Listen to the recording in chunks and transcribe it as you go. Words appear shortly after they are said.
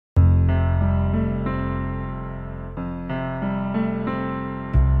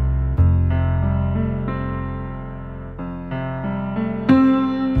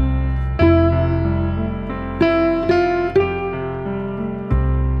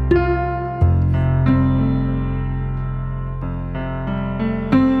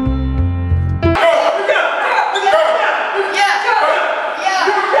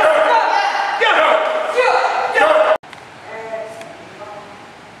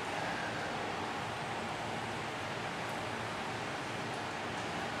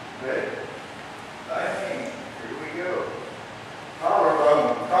Ready? Right hand. Here we go.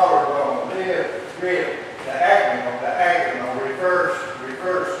 Collarbone, collarbone, rib, diagonal, reverse,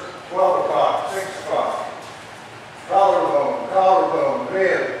 12 o'clock, 6 o'clock. Collarbone,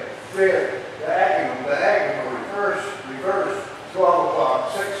 rib, diagonal, reverse, 12 o'clock,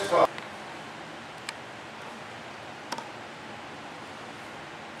 6 o'clock.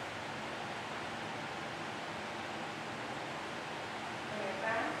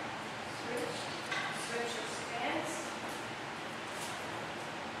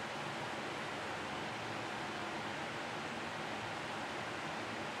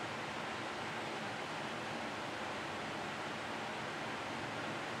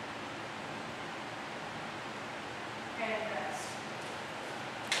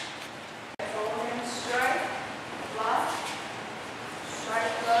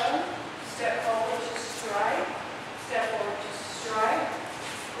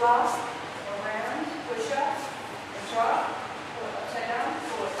 Lock, around, push up, and drop, pull it upside down,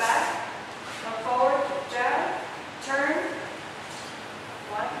 pull it back, come forward, jab, turn,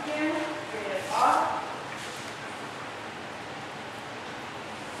 lock again, bring it off.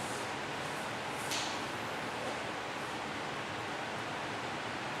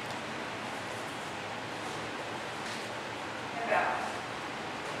 And out.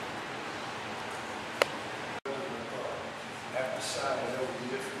 After side, that would be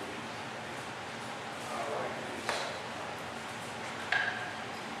different. I like this.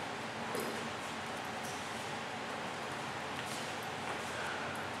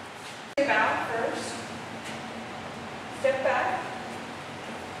 Step out first. Step back.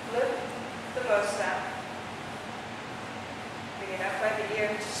 Lift the bow staff. Bring it up by the ear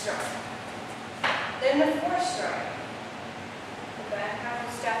to start. Then the fourth strike. The back half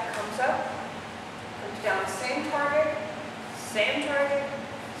of the staff comes up, comes down, same target,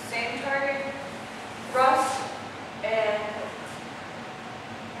 thrust, and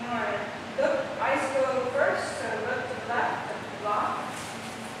you want to look, eyes go first, so look to the left, block,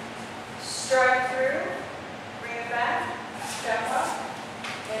 strike through, bring it back, step up,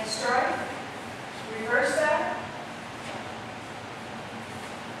 and strike, reverse that,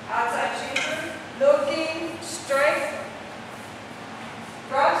 outside chamber, looking, strike,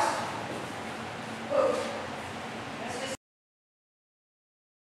 thrust, hook.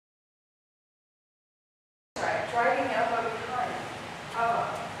 Driving elbow behind, elbow,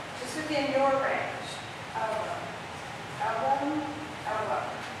 just within your range, elbow,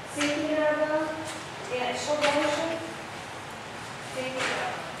 sinking elbow, again, shoulder motion, sinking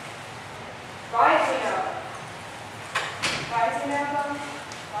elbow, rising elbow,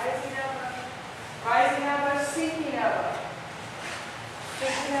 sinking elbow,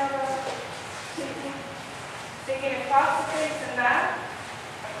 sinking across the face and back,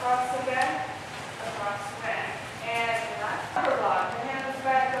 across the back, and upper block, the hand of the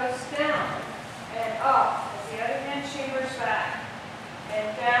back goes down and up as the other hand chambers back, and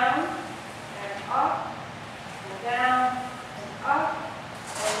down and up, and down and up,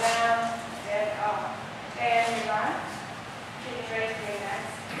 and down and up, and relax. Getting ready for your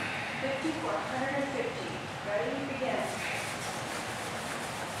next 50 for 150. Ready? Begin.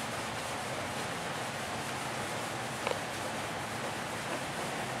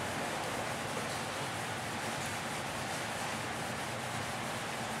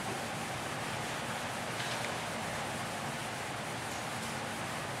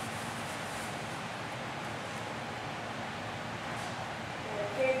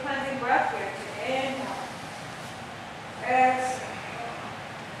 Cleansing breath here. Inhale. Exhale.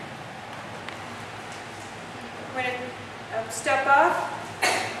 We're going to step up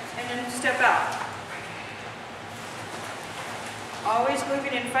and then step out. Always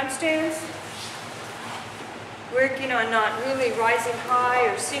moving in front stance. Working on not really rising high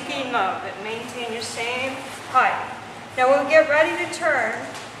or sinking low, but maintain your same height. Now we'll get ready to turn.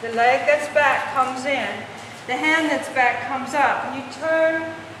 The leg that's back comes in. The hand that's back comes up. And you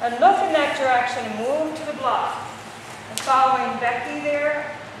turn and look in that direction and move to the block. And following Becky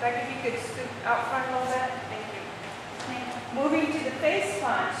there. Becky, if you could scoot out front a little bit. Thank you. Moving to the face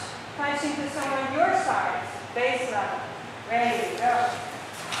punch. Punching to someone your size. Base level. Ready, go.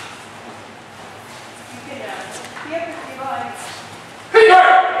 You can skip if you like. There you go.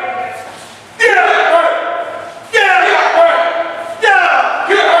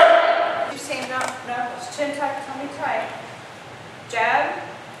 Same knuckles. Chin tuck, tummy tight. Jab,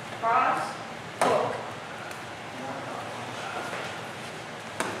 cross, hook.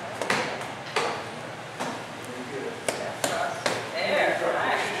 There,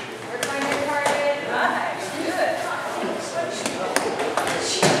 nice. We're going to target. Nice,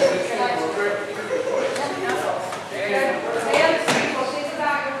 good.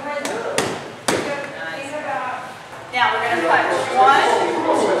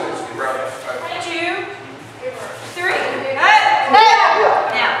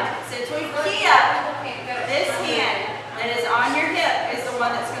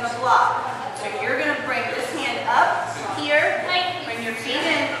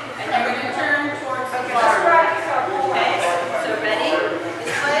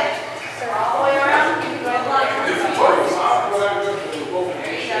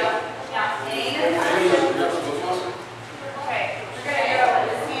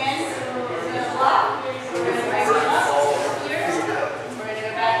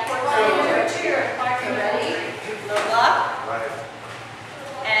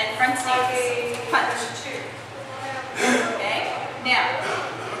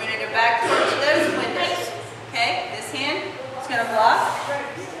 your back towards those windows. Okay? This hand is going to block.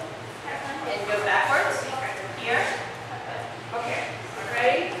 And go backwards. Here. Okay.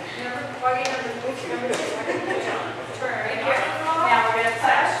 Ready? Buggy number 2. Turn right here. Now we're going to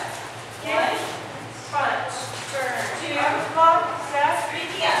touch. One. Punch. Turn. 2. Block. Step.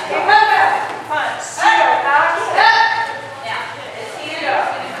 Punch. Back. Now, this hand is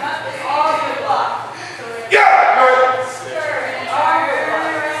going to come up with all your block. So we're going to turn. All your block.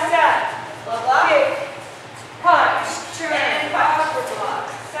 Step. Block. Kick. Punch. Turn. Upper block.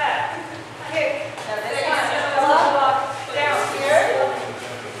 Step. Kick. Now this hand is block. Down here.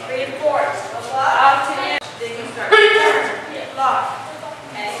 Reinforce. Up to the end. Then you start. Turn. Block.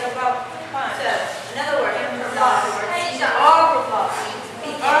 Okay. So about punch. So, in other words, block. Upper block.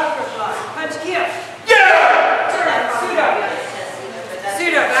 Upper block. Punch. Kick. Turn. Pseudo.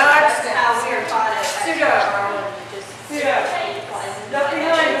 Pseudo. Back. Pseudo. Pseudo. Look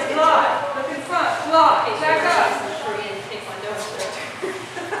behind. Block. Look in front. Block.